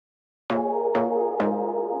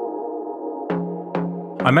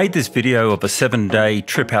I made this video of a 7-day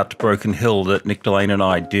trip out to Broken Hill that Nick Delane and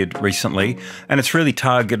I did recently, and it's really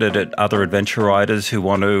targeted at other adventure riders who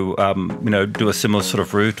want to, do a similar sort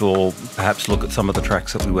of route or perhaps look at some of the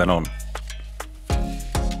tracks that we went on.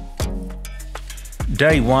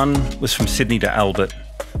 Day one was from Sydney to Albert,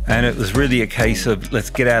 and it was really a case of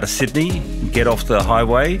let's get out of Sydney, get off the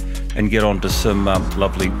highway, and get onto some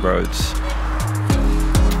lovely roads.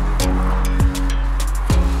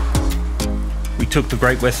 We took the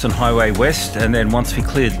Great Western Highway west, and then once we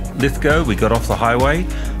cleared Lithgow, we got off the highway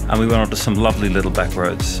and we went onto some lovely little back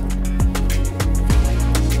roads.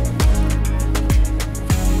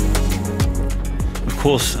 Of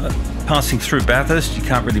course, passing through Bathurst, you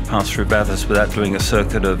can't really pass through Bathurst without doing a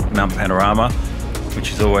circuit of Mount Panorama,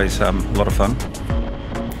 which is always a lot of fun.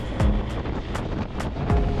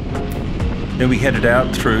 Then we headed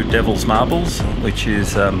out through Devil's Marbles, which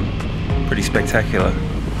is pretty spectacular.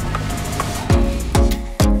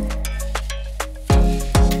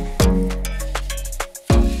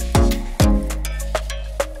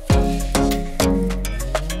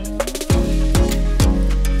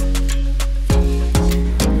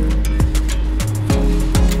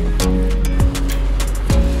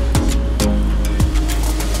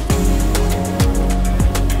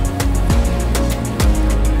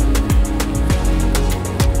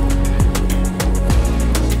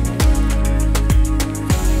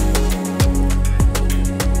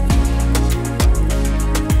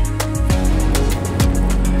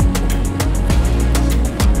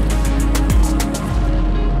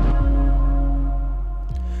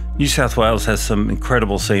 New South Wales has some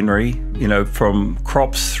incredible scenery, from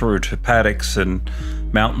crops through to paddocks and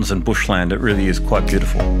mountains and bushland. It really is quite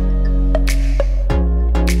beautiful.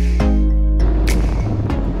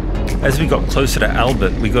 As we got closer to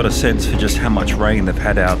Albert, we got a sense for just how much rain they've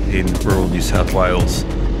had out in rural New South Wales.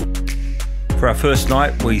 For our first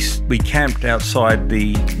night, we camped outside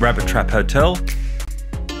the Rabbit Trap Hotel.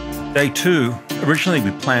 Day two, originally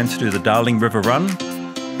we planned to do the Darling River Run,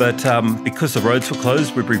 but because the roads were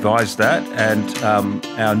closed, we've revised that, and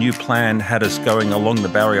our new plan had us going along the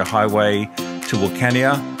Barrier Highway to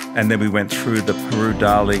Wilcannia, and then we went through the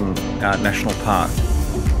Peru-Darling National Park.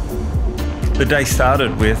 The day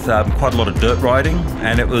started with quite a lot of dirt riding,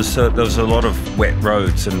 and there was a lot of wet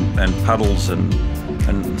roads and puddles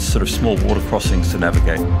and sort of small water crossings to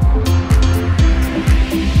navigate.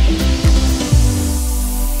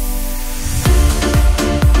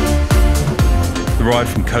 The ride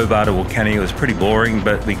from Cobar to Wilcannia was pretty boring,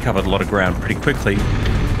 but we covered a lot of ground pretty quickly.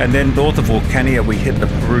 And then north of Wilcannia, we hit the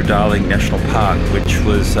Peru-Darling National Park, which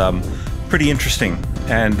was pretty interesting.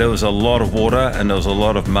 And there was a lot of water, and there was a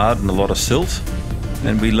lot of mud and a lot of silt.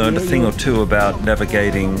 And we learned a thing or two about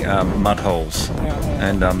navigating mud holes.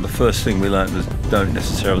 And the first thing we learned was don't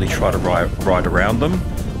necessarily try to ride around them.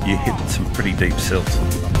 You hit some pretty deep silt.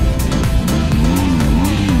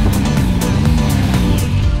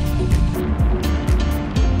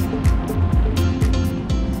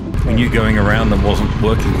 We knew going around them wasn't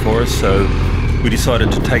working for us, so we decided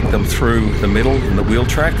to take them through the middle in the wheel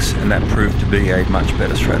tracks, and that proved to be a much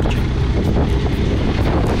better strategy.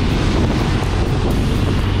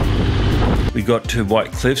 We got to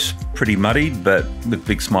White Cliffs pretty muddied, but with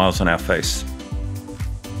big smiles on our face.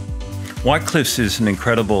 White Cliffs is an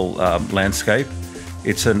incredible landscape.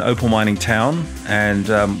 It's an opal mining town, and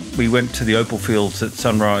we went to the opal fields at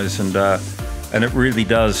sunrise, and it really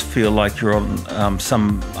does feel like you're on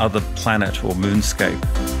some other planet or moonscape.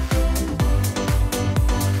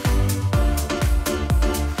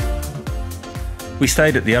 We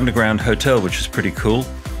stayed at the Underground Hotel, which was pretty cool.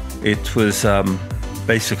 It was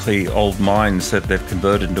basically old mines that they've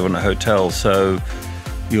converted into a hotel, so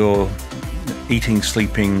you're eating,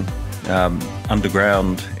 sleeping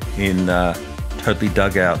underground in totally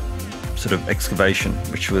dug out sort of excavation,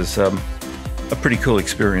 which was a pretty cool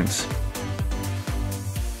experience.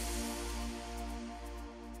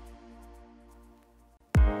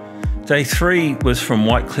 Day three was from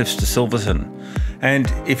White Cliffs to Silverton,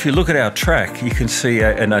 and if you look at our track, you can see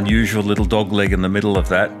an unusual little dog leg in the middle of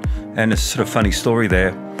that, and it's a sort of funny story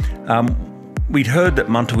there. We'd heard that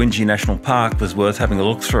Muntawinji National Park was worth having a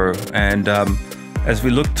look through, and as we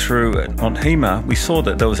looked through at Mont Hema, we saw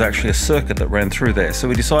that there was actually a circuit that ran through there, so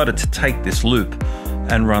we decided to take this loop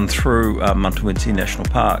and run through Muntawinji National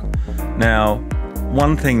Park. Now,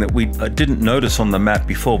 one thing that we didn't notice on the map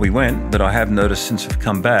before we went, that I have noticed since we've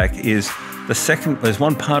come back, is there's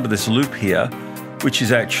one part of this loop here which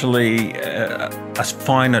is actually a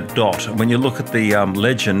finer dot. When you look at the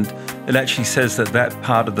legend, it actually says that that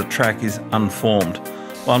part of the track is unformed.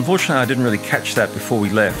 Well, unfortunately, I didn't really catch that before we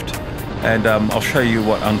left. and I'll show you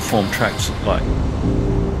what unformed tracks look like.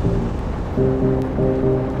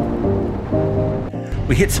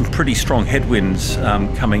 We hit some pretty strong headwinds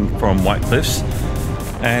coming from White Cliffs,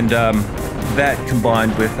 and that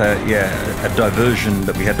combined with a diversion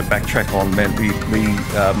that we had to backtrack on meant we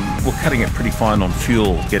were cutting it pretty fine on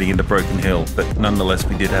fuel getting into Broken Hill, but nonetheless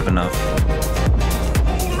we did have enough.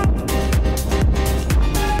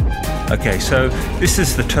 Okay, so this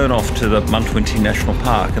is the turn off to the Muntwinty National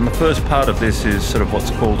Park, and the first part of this is sort of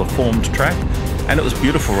what's called a formed track, and it was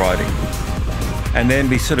beautiful riding. And then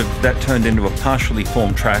that turned into a partially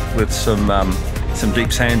formed track with some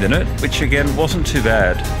deep sand in it, which again wasn't too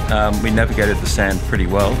bad. We navigated the sand pretty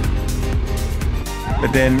well.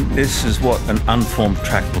 But then this is what an unformed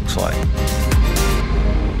track looks like.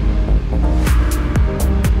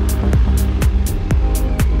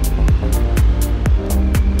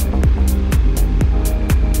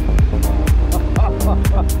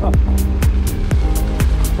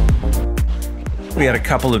 We had a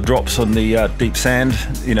couple of drops on the deep sand,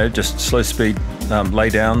 you know, just slow speed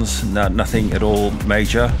laydowns, nothing at all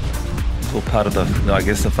major. It's all part of the, I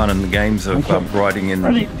guess, the fun and the games of riding in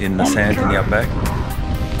the sand in the Outback.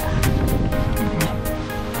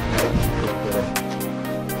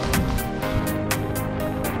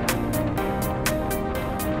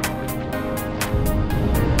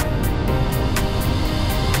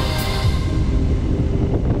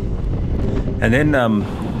 And then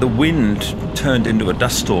the wind turned into a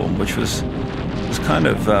dust storm, which was kind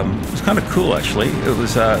of cool actually. It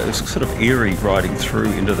was sort of eerie riding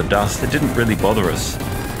through into the dust. It didn't really bother us.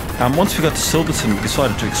 Once we got to Silverton, we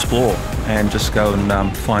decided to explore and just go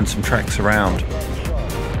and find some tracks around.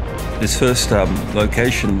 This first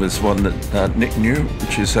location was one that Nick knew,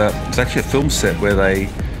 which is it's actually a film set where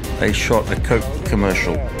they shot a Coke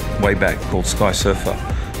commercial way back called Sky Surfer.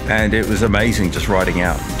 And it was amazing just riding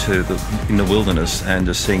out in the wilderness and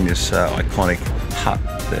just seeing this iconic hut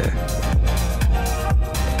there.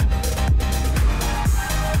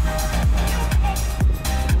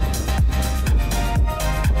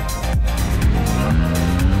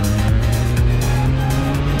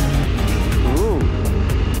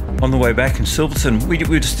 On the way back in Silverton, we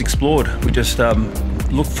just explored. We just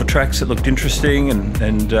looked for tracks that looked interesting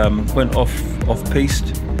and went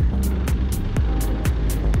off-piste.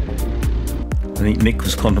 I think Nick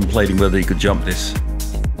was contemplating whether he could jump this.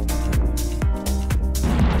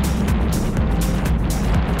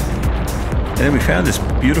 And then we found this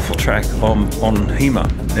beautiful track on Hema.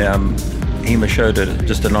 Hema showed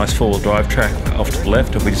just a nice four-wheel drive track off to the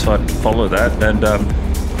left, and we decided to follow that. And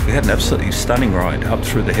we had an absolutely stunning ride up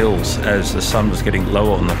through the hills as the sun was getting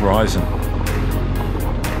lower on the horizon.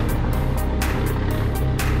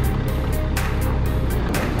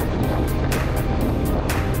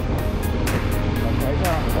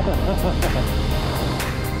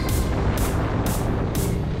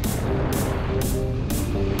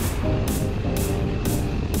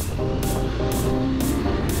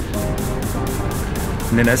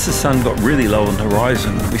 And then as the sun got really low on the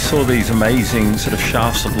horizon, we saw these amazing sort of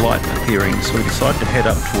shafts of light appearing. So we decided to head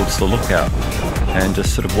up towards the lookout and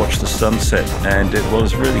just sort of watch the sunset. And it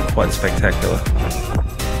was really quite spectacular.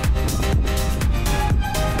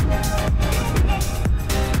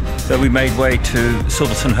 So we made way to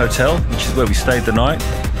Silverton Hotel, which is where we stayed the night.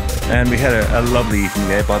 And we had a lovely evening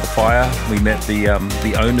there by the fire. We met the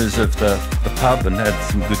owners of the pub and had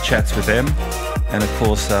some good chats with them. And of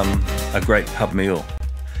course, a great pub meal.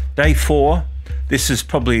 Day 4, this is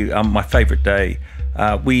probably my favourite day.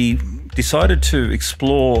 We decided to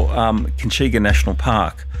explore Conchega National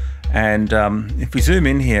Park, and if we zoom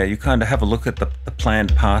in here, you kind of have a look at the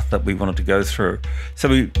planned path that we wanted to go through. So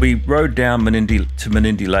we rode down to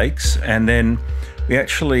Menindee Lakes, and then we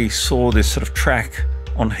actually saw this sort of track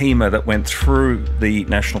on Hema that went through the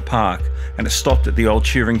national park, and it stopped at the old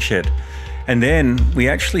shearing shed. And then we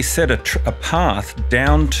actually set a path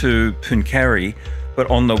down to Pooncarie, but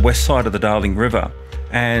on the west side of the Darling River.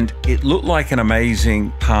 And it looked like an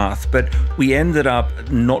amazing path, but we ended up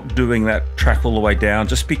not doing that track all the way down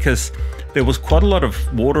just because there was quite a lot of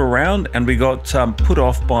water around, and we got put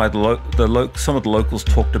off by some of the locals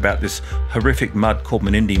talked about this horrific mud called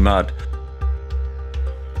Menindee mud.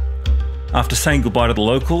 After saying goodbye to the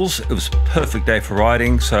locals, it was a perfect day for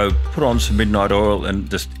riding, so put on some midnight oil and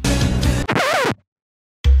just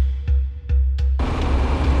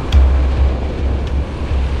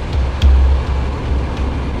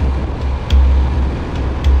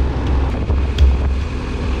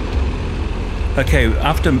Okay,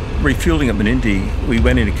 after refueling at Menindee, we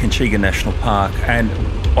went into Conchega National Park, and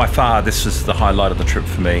by far this was the highlight of the trip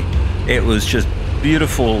for me. It was just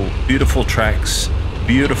beautiful, beautiful tracks,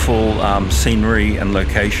 beautiful scenery and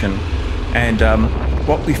location. And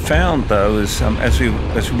what we found though is as we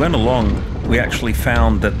went along, we actually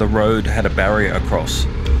found that the road had a barrier across.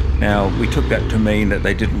 Now we took that to mean that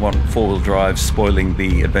they didn't want four-wheel drive spoiling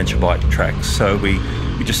the adventure bike tracks, so we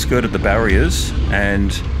just skirted the barriers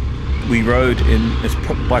and we rode in. It's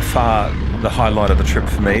by far the highlight of the trip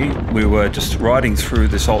for me. We were just riding through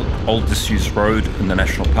this old disused road in the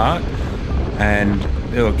national park, and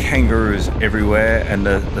there were kangaroos everywhere, and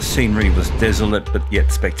the scenery was desolate but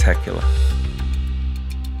yet spectacular.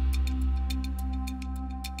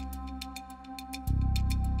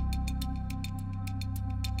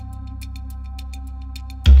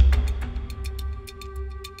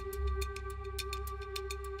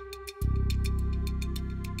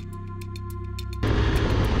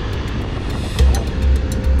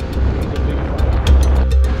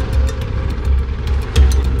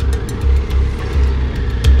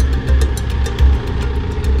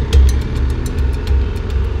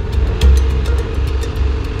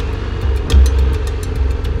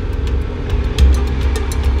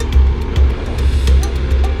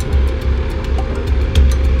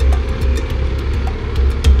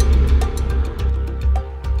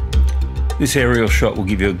 This aerial shot will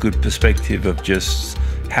give you a good perspective of just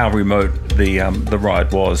how remote the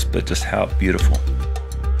ride was, but just how beautiful.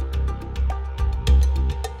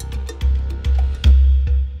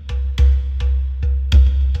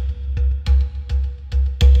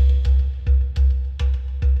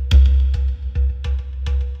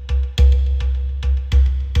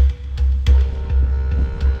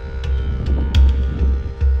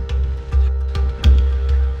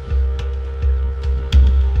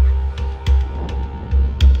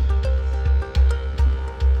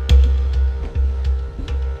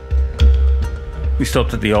 We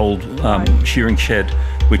stopped at the old shearing shed,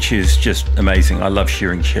 which is just amazing. I love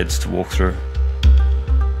shearing sheds to walk through.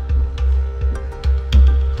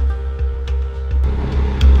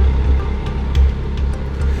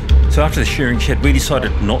 So after the shearing shed, we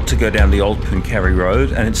decided not to go down the old Pooncarry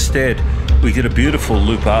Road, and instead we did a beautiful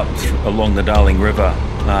loop up along the Darling River,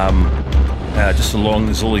 just along.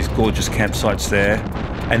 There's all these gorgeous campsites there,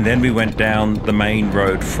 and then we went down the main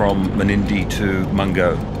road from Menindee to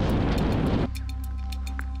Mungo.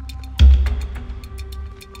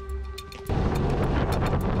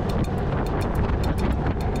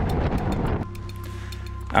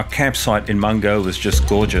 Our campsite in Mungo was just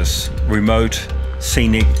gorgeous, remote,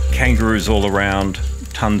 scenic, kangaroos all around,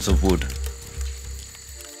 tons of wood.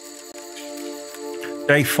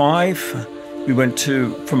 Day 5, we went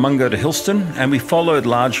from Mungo to Hillston, and we followed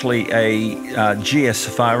largely a GS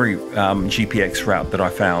Safari GPX route that I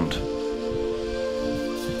found.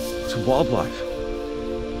 It's wildlife.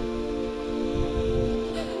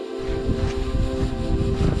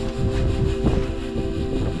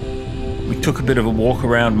 Took a bit of a walk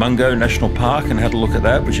around Mungo National Park and had a look at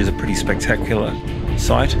that, which is a pretty spectacular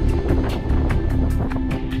site.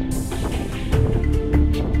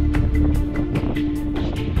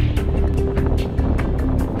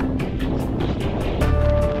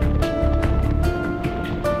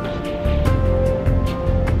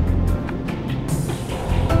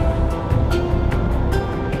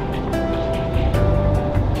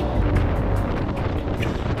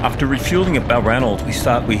 After refueling at Balranald,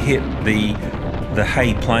 we hit the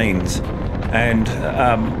Hay Plains, and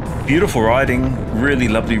beautiful riding, really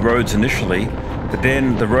lovely roads initially, but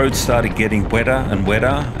then the roads started getting wetter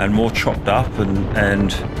and more chopped up,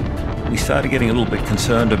 and we started getting a little bit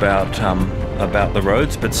concerned about the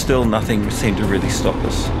roads, but still nothing seemed to really stop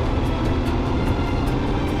us.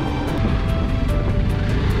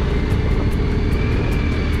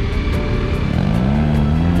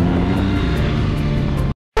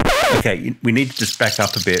 Okay, we need to just back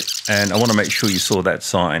up a bit, and I want to make sure you saw that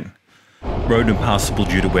sign. Road impassable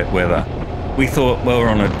due to wet weather. We thought, well, we're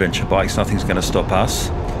on adventure bikes, nothing's going to stop us.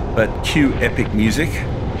 But cue epic music.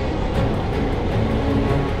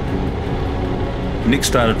 Nick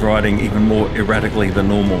started riding even more erratically than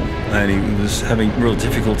normal, and he was having real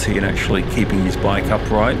difficulty in actually keeping his bike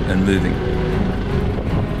upright and moving.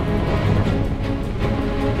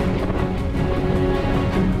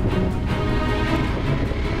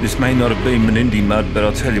 This may not have been Menindee mud, but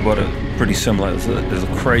I'll tell you what, it's pretty similar. It's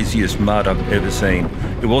the craziest mud I've ever seen.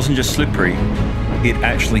 It wasn't just slippery, it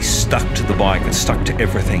actually stuck to the bike. It stuck to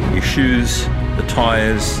everything. Your shoes, the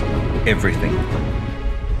tyres, everything.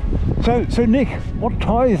 So Nick, what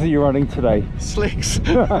tyres are you running today? Slicks.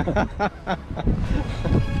 Oh my God.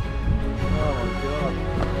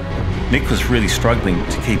 Nick was really struggling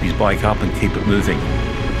to keep his bike up and keep it moving.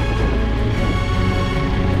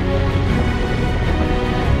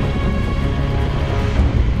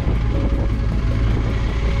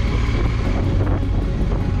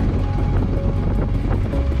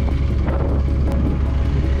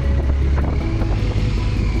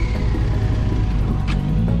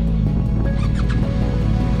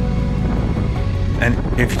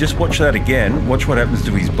 And if you just watch that again, watch what happens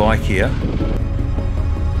to his bike here.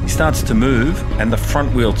 He starts to move and the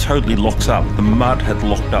front wheel totally locks up. The mud had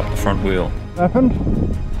locked up the front wheel. Happened?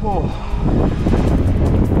 Oh.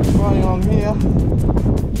 Riding on here,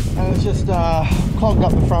 and it's just clogged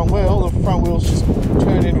up the front wheel. The front wheel's just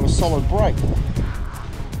turned into a solid brake.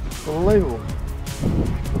 Unbelievable.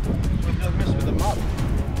 We've just messed with the mud.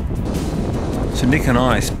 So Nick and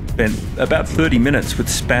I spent about 30 minutes with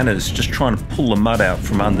spanners just trying to pull the mud out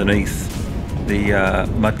from underneath the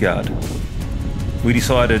mudguard. We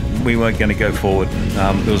decided we weren't going to go forward.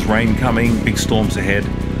 There was rain coming, big storms ahead,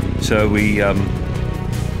 so we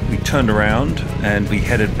turned around and we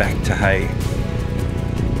headed back to Hay.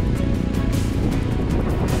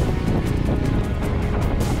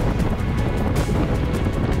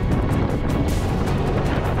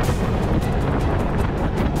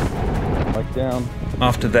 Back down.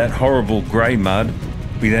 After that horrible grey mud,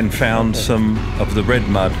 we then found some of the red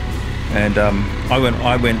mud, and I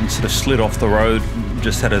went and sort of slid off the road.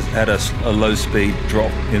 Just had a low speed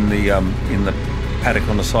drop in the paddock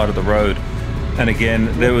on the side of the road, and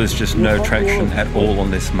again there was just no traction at all on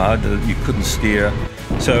this mud. You couldn't steer.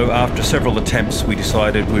 So after several attempts, we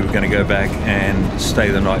decided we were going to go back and stay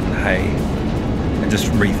the night in Hay and just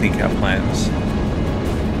rethink our plans.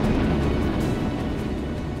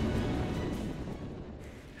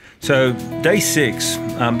 So day 6,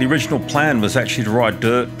 the original plan was actually to ride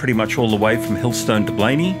dirt pretty much all the way from Hillstone to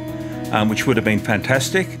Blaney, which would have been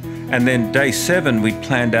fantastic. And then day 7, we'd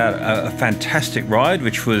planned out a fantastic ride,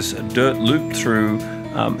 which was a dirt loop through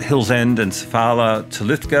Hills End and Safala to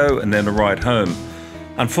Lithgow, and then a ride home.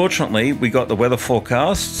 Unfortunately, we got the weather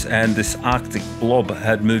forecasts and this Arctic blob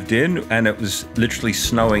had moved in, and it was literally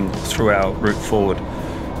snowing through our route forward.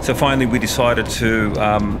 So finally we decided to,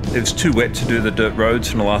 it was too wet to do the dirt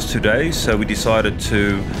roads in the last 2 days, so we decided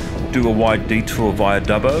to do a wide detour via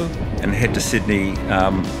Dubbo and head to Sydney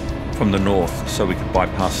from the north so we could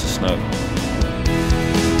bypass the snow.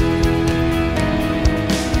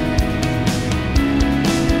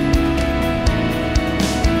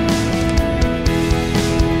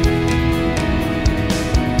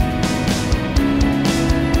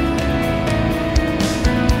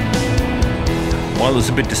 While it was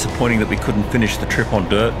a bit disappointing that we couldn't finish the trip on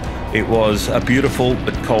dirt, it was a beautiful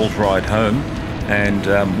but cold ride home, and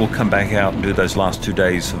we'll come back out and do those last 2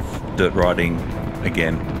 days of dirt riding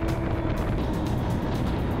again.